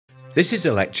This is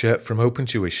a lecture from Open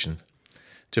Tuition.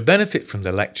 To benefit from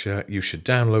the lecture, you should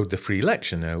download the free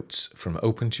lecture notes from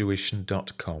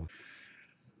opentuition.com.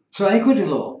 So equity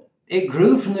law, it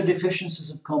grew from the deficiencies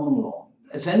of common law.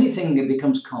 As anything that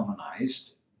becomes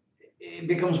commonized, it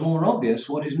becomes more obvious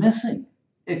what is missing.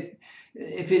 If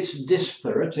it's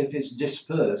disparate, if it's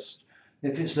dispersed,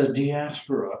 if it's a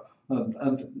diaspora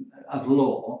of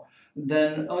law,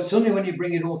 then it's only when you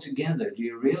bring it all together do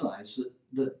you realize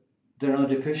that there are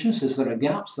deficiencies, there are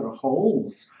gaps, there are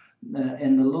holes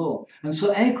in the law. And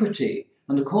so equity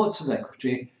and the courts of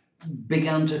equity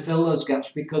began to fill those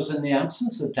gaps because in the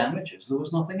absence of damages, there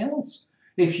was nothing else.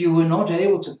 If you were not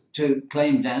able to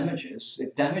claim damages,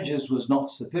 if damages was not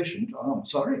sufficient, oh, I'm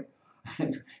sorry,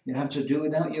 you have to do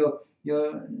without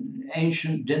your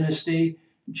ancient dynasty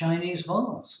Chinese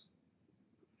vase.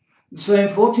 So in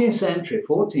 14th century,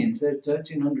 1300,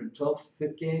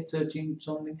 1258, 13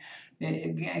 something,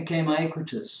 it came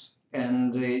Aequitas,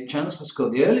 and the Chancellor's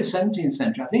Code. The early 17th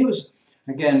century, I think it was,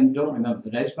 again, don't remember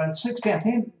the dates, but I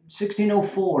think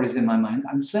 1604 is in my mind.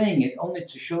 I'm saying it only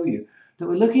to show you that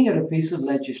we're looking at a piece of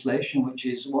legislation which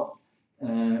is what,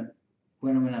 when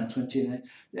am I now, 29?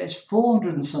 It's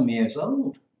 400 and some years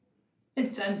old.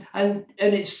 And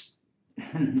it's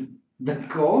the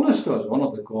cornerstones, one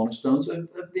of the cornerstones of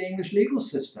the English legal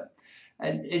system.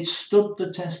 And it stood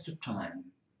the test of time.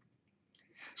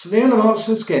 So the Earl of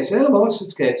Oxford's case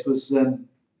was,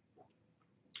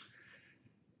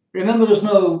 remember there's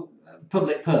no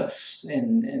public purse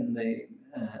in the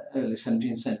early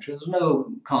 17th century. There's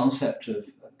no concept of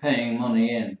paying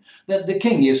money in. The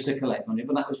king used to collect money,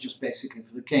 but that was just basically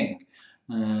for the king.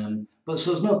 But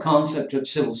so there's no concept of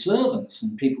civil servants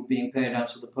and people being paid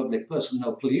out of the public purse, and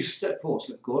no police force,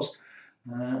 of course,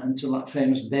 until that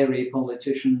famous Bury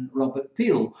politician Robert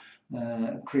Peel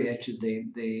created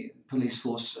the police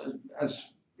force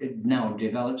as it now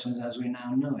develops and as we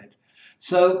now know it.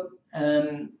 So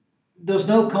there's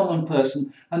no common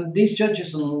person, and these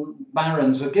judges and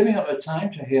barons were giving up their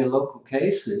time to hear local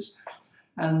cases,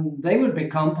 and they would be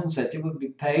compensated, would be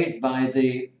paid by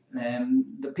the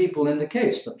people in the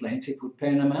case. The plaintiff would pay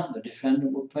an amount, the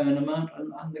defendant would pay an amount,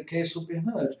 and the case would be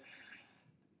heard.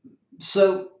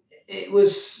 So it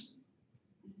was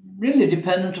really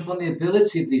dependent upon the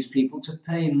ability of these people to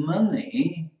pay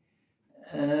money,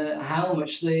 how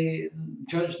much the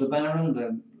judge, the baron,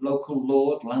 the local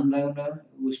lord, landowner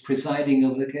who was presiding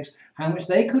over the case, how much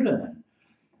they could earn.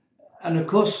 And of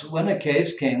course, when a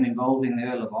case came involving the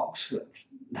Earl of Oxford,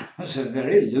 that was a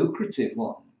very lucrative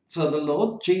one. So the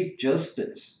Lord Chief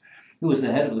Justice, who was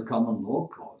the head of the Common Law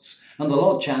Courts, and the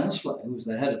Lord Chancellor, who was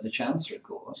the head of the Chancery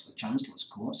Courts, the Chancellor's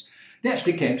Courts, they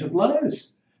actually came to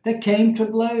blows. They came to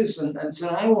blows and said,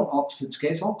 I want Oxford's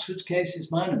case. Oxford's case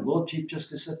is mine. And the Lord Chief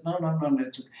Justice said, no,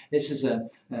 this is a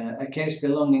case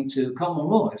belonging to common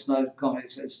law. It's not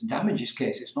it's a damages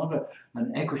case. It's not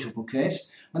an equitable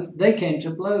case. And they came to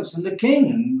blows. And the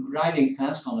king, riding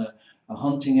past on a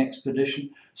hunting expedition,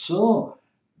 saw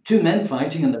two men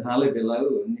fighting in the valley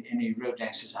below, and he rode down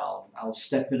and says, I'll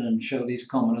step in and show these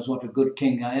commoners what a good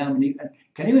king I am. And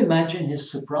can you imagine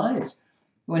his surprise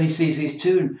when he sees these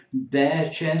two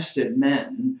bare-chested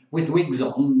men with wigs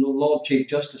on, the Lord Chief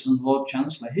Justice and Lord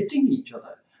Chancellor, hitting each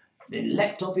other? He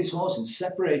leapt off his horse and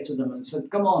separated them and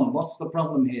said, come on, what's the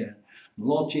problem here? The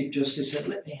Lord Chief Justice said,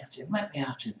 let me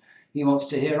at him. He wants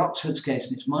to hear Oxford's case,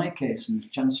 and it's my case. And the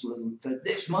Chancellor said,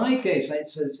 it's my case,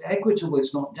 it's equitable,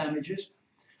 it's not damages.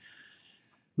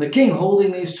 The king,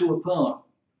 holding these two apart,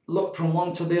 looked from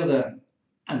one to the other,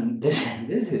 and this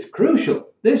is crucial.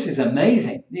 This is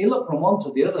amazing. He looked from one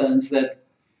to the other and said,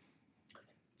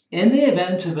 in the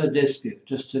event of a dispute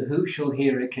as to who shall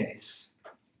hear a case,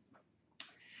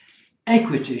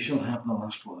 equity shall have the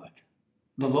last word.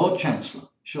 The Lord Chancellor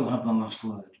shall have the last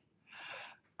word.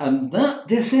 And that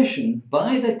decision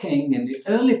by the king in the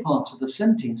early part of the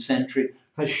 17th century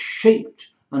has shaped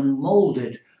and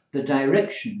moulded the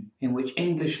direction in which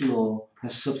English law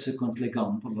has subsequently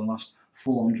gone for the last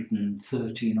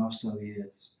 413 or so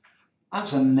years.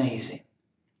 That's amazing.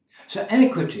 So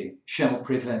equity shall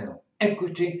prevail.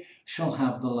 Equity shall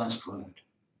have the last word.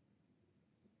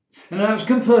 And that was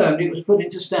confirmed. It was put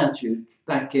into statute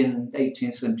back in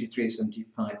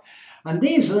 1873-75. And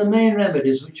these are the main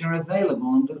remedies which are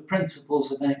available under the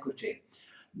principles of equity.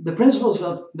 The principles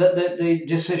of the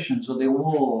decisions or the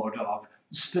award of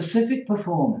specific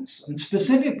performance. And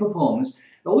specific performance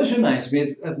always reminds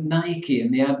me of Nike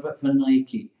and the advert for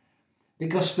Nike.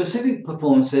 Because specific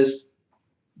performance says,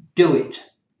 do it.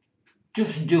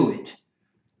 Just do it.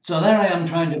 So there I am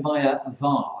trying to buy a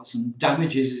vase and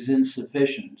damages is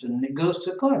insufficient. And it goes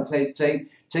to court. They take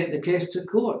the case to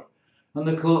court. And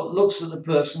the court looks at the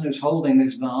person who's holding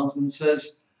this vase and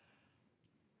says,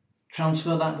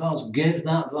 transfer that vase, give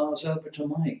that vase over to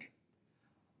Mike.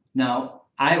 Now,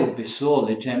 I would be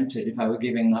sorely tempted if I were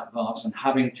giving that vase and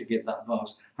having to give that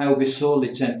vase. I would be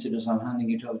sorely tempted as I'm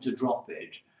handing it over to drop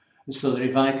it, so that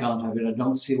if I can't have it, I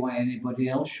don't see why anybody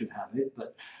else should have it.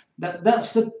 But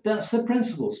that's the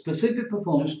principle. Specific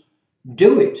performance,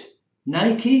 do it.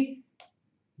 Nike,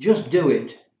 just do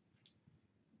it.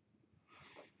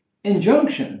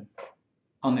 Injunction,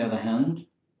 on the other hand,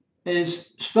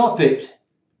 is stop it.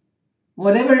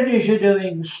 Whatever it is you're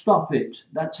doing, stop it.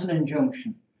 That's an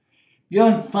injunction.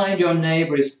 You find your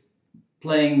neighbour is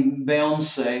playing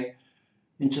Beyonce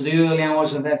into the early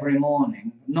hours of every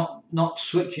morning, not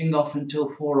switching off until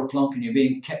 4 o'clock, and you're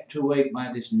being kept awake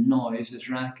by this noise, this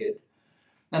racket.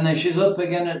 And then she's up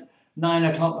again at 9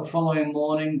 o'clock the following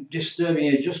morning, disturbing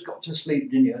you. Just got to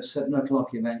sleep, didn't you? At 7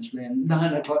 o'clock eventually, and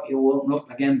 9 o'clock you're woken up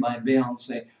again by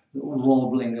Beyonce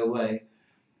warbling away.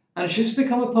 And she's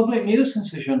become a public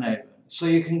nuisance as your neighbour. So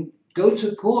you can go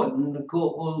to court, and the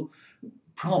court will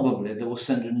probably, they will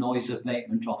send a noise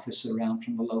abatement officer around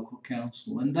from the local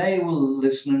council, and they will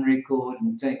listen and record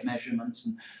and take measurements,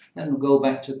 and then we'll go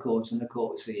back to court, and the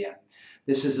court will say, yeah,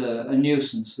 this is a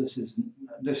nuisance, this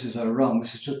is a wrong,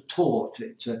 this is a tort.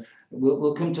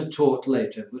 We'll come to tort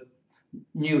later, but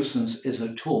nuisance is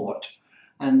a tort,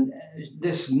 and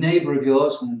this neighbour of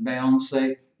yours, and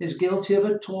Beyonce, is guilty of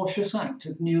a tortious act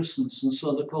of nuisance, and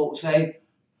so the court will say,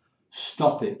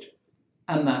 stop it.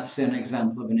 And that's an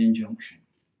example of an injunction.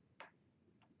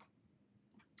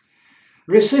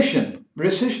 Rescission.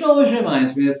 Rescission always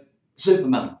reminds me of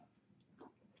Superman.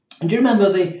 And do you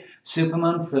remember the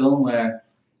Superman film where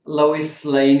Lois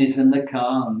Lane is in the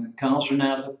car and the car's run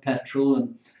out of petrol,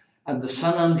 and the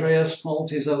San Andreas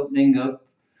fault is opening up,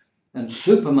 and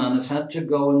Superman has had to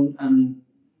go and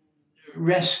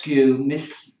rescue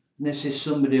Mrs.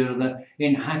 somebody or other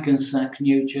in Hackensack,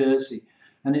 New Jersey.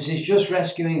 And as he's just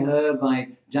rescuing her by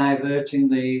diverting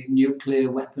the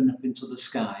nuclear weapon up into the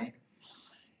sky,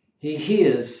 he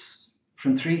hears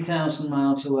from 3,000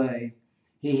 miles away,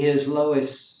 he hears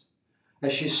Lois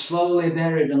as she's slowly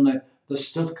buried, and the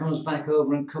stuff comes back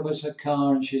over and covers her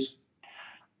car, and she's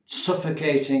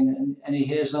suffocating, and he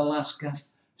hears her last gasp,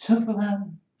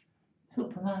 Superman,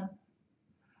 Superman.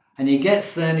 And he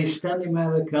gets there and he's standing by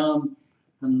the car,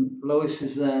 and Lois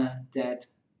is there, dead.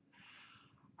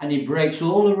 And he breaks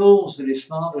all the rules that his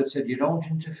father had said, you don't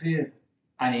interfere.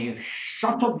 And he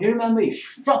shot up, do you remember? He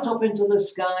shot up into the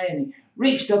sky, and he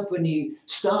reached up and he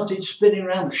started spinning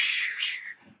around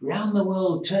the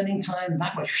world, turning time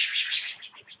backwards.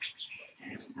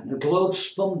 And the globe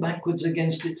spun backwards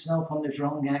against itself on this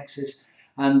wrong axis.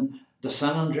 And the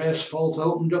San Andreas fault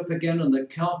opened up again, and the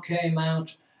car came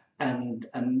out, and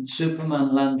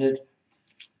Superman landed.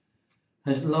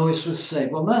 And Lois was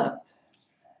saved. Well, that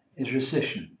is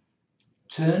rescission,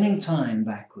 turning time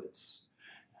backwards.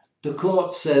 The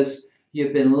court says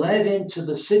you've been led into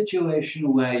the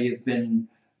situation where you've been,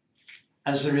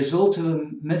 as a result of a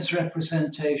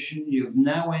misrepresentation, you've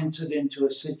now entered into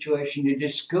a situation, you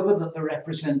discover that the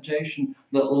representation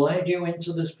that led you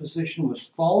into this position was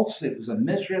false, it was a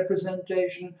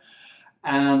misrepresentation,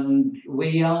 and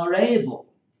we are able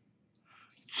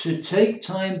to take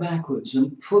time backwards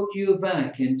and put you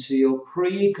back into your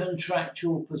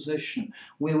pre-contractual position.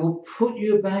 We will put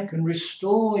you back and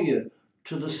restore you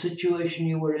to the situation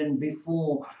you were in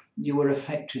before you were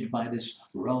affected by this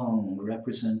wrong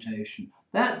representation.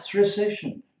 That's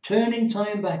rescission, turning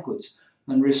time backwards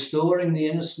and restoring the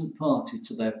innocent party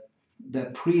to their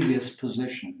previous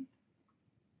position.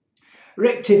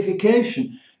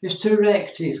 Rectification is to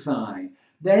rectify.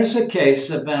 There is a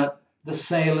case about the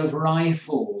sale of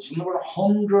rifles, and there were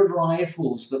 100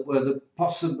 rifles that were the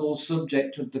possible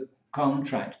subject of the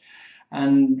contract.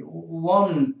 And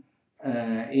one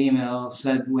email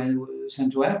said,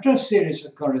 sent to after a series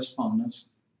of correspondence,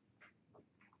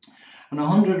 and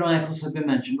 100 rifles had been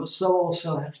mentioned, but so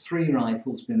also had 3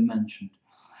 rifles been mentioned.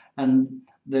 And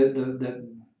the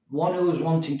one who was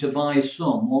wanting to buy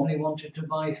some only wanted to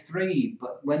buy 3,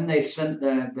 but when they sent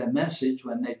their message,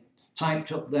 when they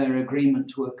typed up their agreement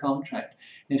to a contract,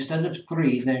 instead of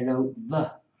 3 they wrote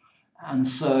the, and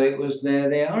so it was, there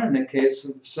they are in a case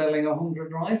of selling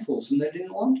 100 rifles, and they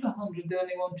didn't want 100, they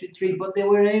only wanted 3, but they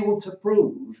were able to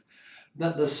prove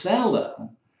that the seller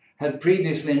had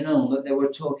previously known that they were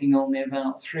talking only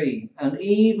about 3, and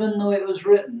even though it was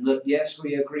written that yes,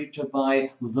 we agreed to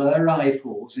buy the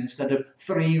rifles instead of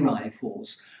 3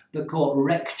 rifles, the court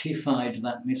rectified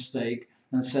that mistake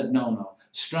and said no,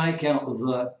 strike out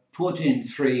the, put in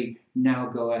 3, now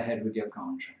go ahead with your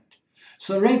contract.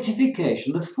 So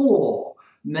rectification, the 4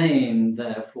 main,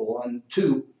 therefore, and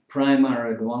two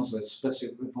primary, the ones with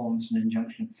specific performance and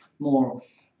injunction, more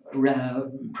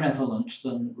prevalent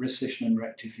than rescission and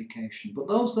rectification. But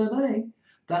those are they.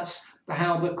 That's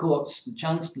how the courts, the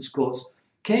Chancellor's courts,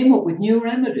 came up with new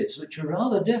remedies, which are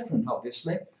rather different,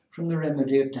 obviously, from the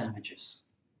remedy of damages.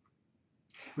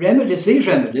 These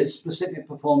remedies, specific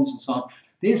performance and so on,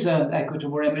 these are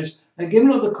equitable remedies, are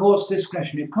given at the court's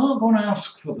discretion. You can't go and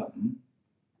ask for them.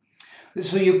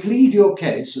 So you plead your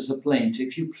case as a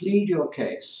plaintiff, you plead your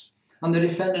case, and the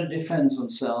defendant defends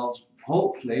themselves,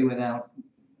 hopefully without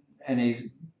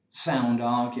any sound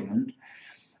argument,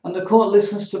 and the court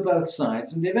listens to both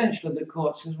sides, and eventually the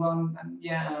court says, well,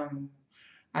 yeah,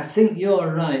 I think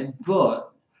you're right,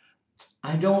 but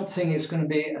I don't think it's going to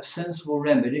be a sensible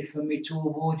remedy for me to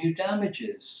award you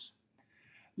damages.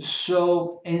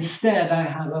 So instead, I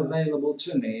have available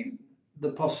to me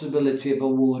the possibility of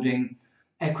awarding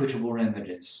equitable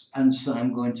remedies. And so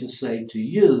I'm going to say to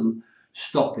you,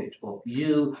 stop it, or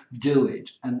you do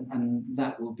it. And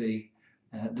that will be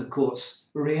the court's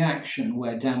reaction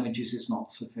where damages is not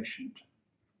sufficient.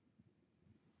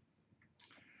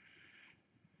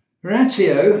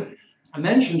 Ratio, I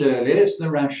mentioned earlier, it's the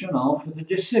rationale for the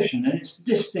decision, and it's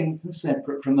distinct and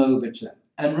separate from obiter.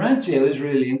 And ratio is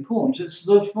really important. It's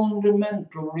the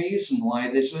fundamental reason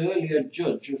why this earlier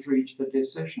judge has reached the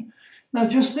decision. Now,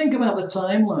 just think about the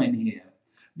timeline here.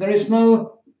 There is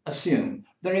no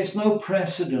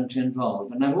precedent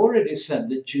involved. And I've already said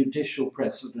that judicial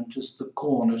precedent is the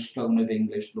cornerstone of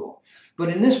English law. But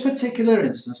in this particular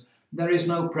instance, there is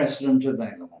no precedent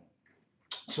available.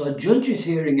 So a judge is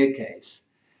hearing a case,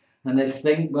 and they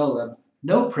think, well,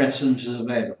 no precedent is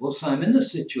available, so I'm in the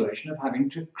situation of having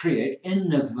to create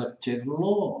innovative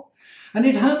law. And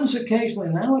it happens occasionally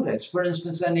nowadays. For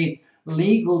instance, any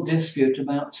legal dispute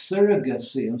about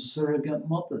surrogacy and surrogate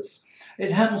mothers.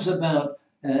 It happens about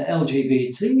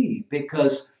LGBT,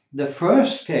 because the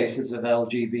first cases of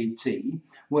LGBT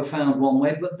were found one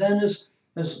way, but then as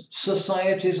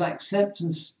society's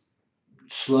acceptance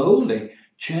slowly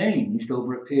changed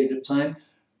over a period of time,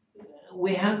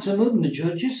 we had to move, and the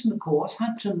judges and the courts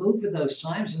had to move with those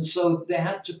times, and so they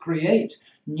had to create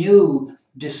new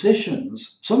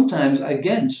decisions, sometimes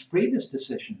against previous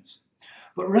decisions.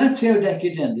 But ratio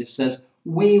decidendi says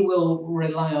we will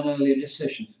rely on earlier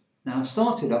decisions. Now, I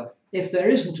started off, if there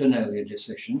isn't an earlier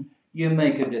decision, you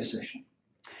make a decision.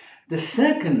 The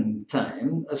second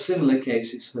time a similar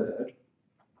case is heard,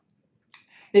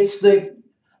 it's the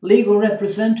legal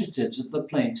representatives of the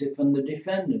plaintiff and the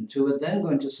defendant who are then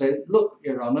going to say, look,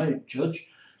 Your Honour, Judge,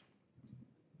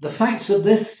 the facts of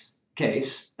this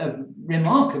case are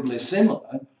remarkably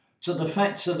similar to the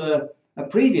facts of a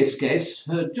previous case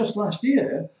heard just last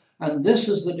year, and this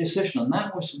is the decision, and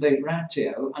that was the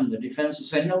ratio, and the defence will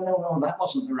say, no, that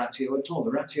wasn't the ratio at all,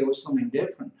 the ratio was something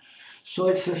different. So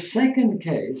it's a second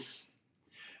case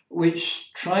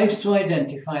which tries to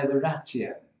identify the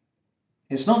ratio.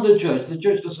 It's not the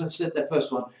judge doesn't sit there,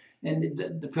 first one, in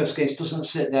the first case doesn't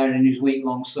sit there in his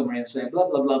week-long summary and say, blah,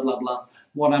 blah, blah, blah, blah,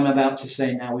 what I'm about to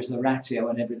say now is the ratio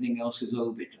and everything else is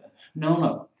obiter.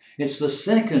 No, it's the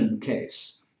second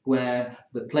case where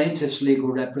the plaintiff's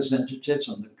legal representatives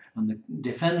and the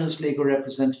defendant's legal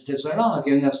representatives are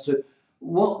arguing as to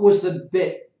what was the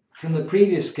bit from the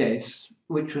previous case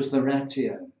which was the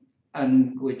ratio.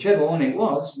 And whichever one it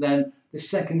was, then the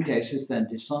second case is then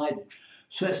decided.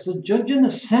 So it's the judge in the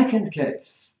second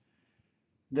case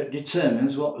that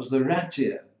determines what was the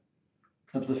ratio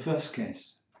of the first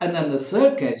case. And then the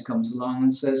third case comes along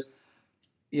and says,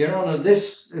 Your Honour,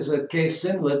 this is a case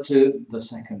similar to the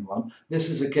second one. This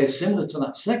is a case similar to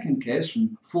that second case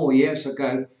from 4 years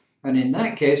ago. And in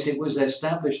that case, it was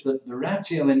established that the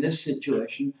ratio in this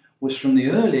situation was from the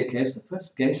earlier case, the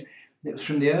first case, it was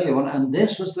from the earlier one, and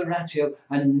this was the ratio,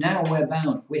 and now we're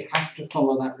bound. We have to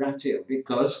follow that ratio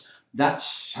because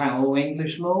that's how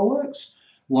English law works.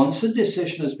 Once a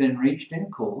decision has been reached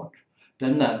in court,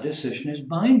 then that decision is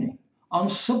binding on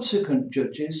subsequent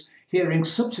judges hearing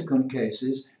subsequent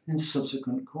cases in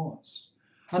subsequent courts.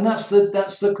 And that's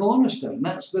the cornerstone,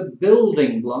 that's the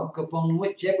building block upon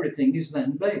which everything is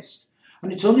then based.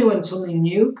 And it's only when something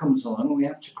new comes along we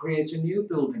have to create a new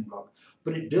building block.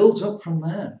 But it builds up from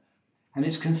there, and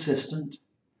it's consistent,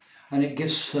 and it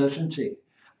gives certainty,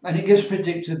 and it gives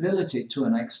predictability to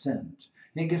an extent.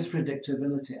 It gives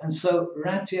predictability. And so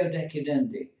ratio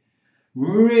decidendi,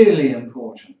 really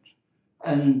important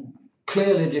and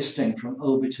clearly distinct from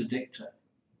obiter dicta.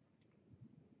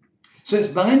 So it's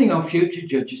binding on future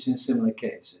judges in similar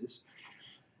cases.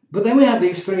 But then we have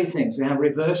these three things. We have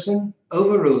reversing,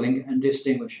 overruling, and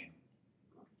distinguishing.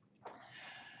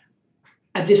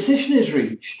 A decision is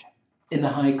reached, in the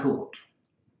High Court.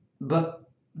 But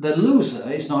the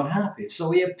loser is not happy, so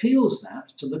he appeals that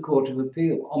to the Court of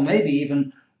Appeal, or maybe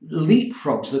even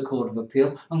leapfrogs the Court of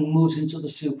Appeal and moves into the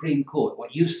Supreme Court,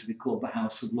 what used to be called the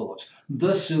House of Lords,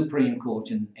 the Supreme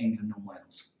Court in England and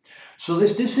Wales. So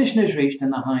this decision is reached in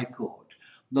the High Court.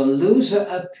 The loser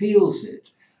appeals it,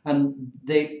 and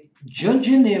the judge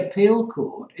in the appeal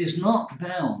court is not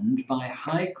bound by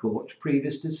High Court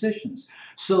previous decisions.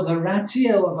 So the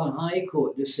ratio of a High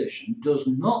Court decision does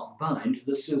not bind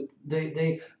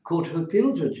the Court of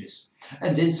Appeal judges.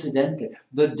 And incidentally,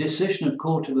 the decision of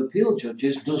Court of Appeal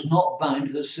judges does not bind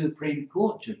the Supreme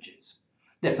Court judges.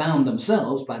 They're bound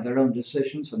themselves by their own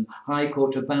decisions, and High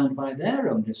Court are bound by their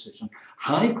own decision.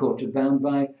 High Court are bound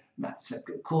by, that's a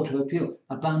Court of Appeal,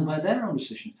 are bound by their own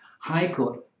decision. High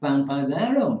Court bound by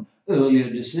their own earlier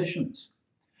decisions.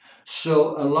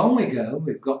 So along we go,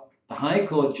 we've got the High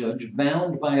Court judge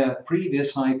bound by a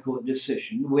previous High Court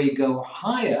decision. We go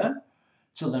higher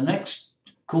to the next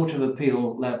Court of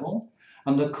Appeal level,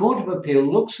 and the Court of Appeal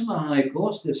looks at the High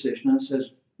Court's decision and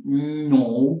says,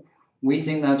 no, we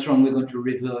think that's wrong, we're going to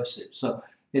reverse it. So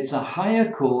it's a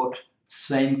higher court,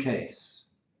 same case.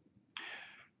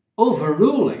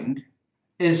 Overruling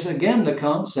is again the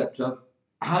concept of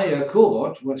higher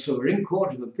court. So we're in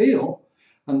Court of Appeal,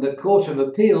 and the Court of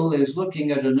Appeal is looking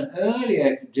at an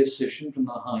earlier decision from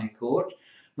the High Court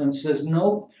and says,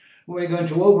 no, we're going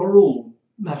to overrule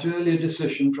that earlier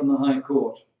decision from the High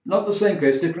Court. Not the same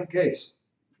case, different case.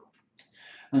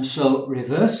 And so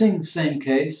reversing, same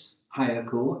case, higher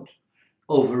court.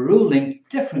 Overruling,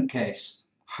 different case,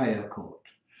 higher court.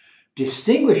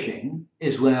 Distinguishing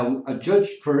is where a judge,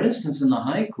 for instance, in the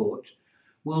High Court,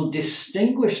 will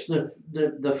distinguish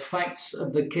the facts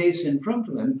of the case in front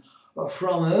of him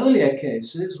from earlier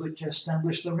cases which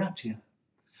establish the ratio.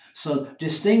 So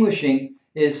distinguishing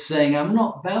is saying, I'm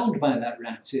not bound by that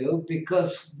ratio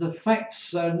because the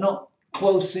facts are not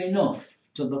close enough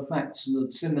to the facts and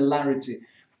the similarity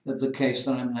of the case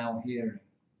that I'm now hearing.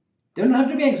 They don't have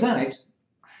to be exact.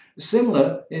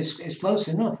 Similar is close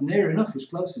enough. Near enough is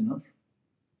close enough.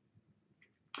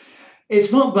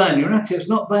 It's not binding. Ratio is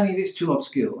not binding if it's too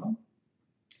obscure.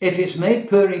 If it's made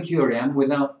per incuriam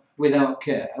without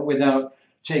care, without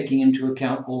taking into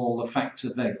account all the facts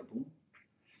available.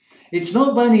 It's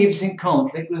not binding if it's in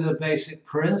conflict with a basic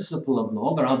principle of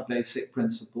law. There are basic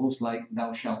principles like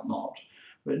thou shalt not,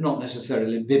 but not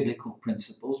necessarily biblical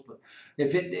principles. But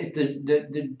if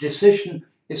the decision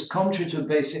is contrary to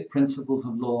basic principles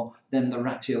of law, then the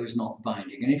ratio is not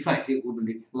binding. And in fact, it will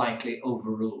be likely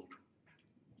overruled.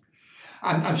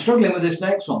 I'm struggling with this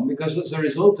next one because as a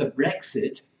result of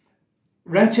Brexit,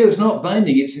 ratio is not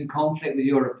binding if it's in conflict with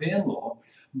European law.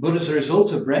 But as a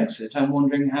result of Brexit, I'm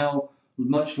wondering how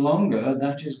much longer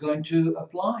that is going to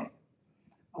apply.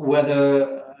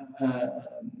 Whether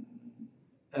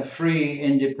a free,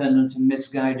 independent and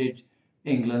misguided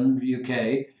England,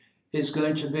 UK, is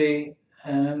going to be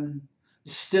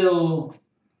still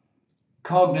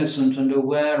cognizant and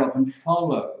aware of and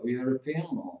follow European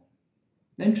law.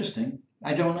 Interesting.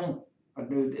 I don't know.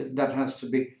 That has to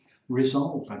be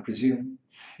resolved, I presume.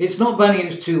 It's not binding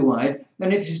if it's too wide,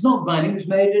 and if it's not binding, it's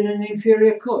made in an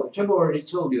inferior court, which I've already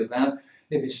told you about.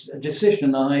 If it's a decision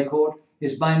in the High Court,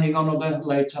 it's binding on other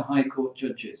later High Court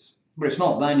judges. But it's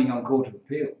not binding on Court of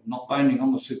Appeal, not binding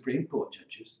on the Supreme Court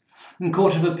judges. And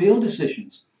Court of Appeal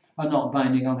decisions are not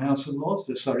binding on House of Lords,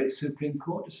 Supreme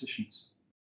Court decisions.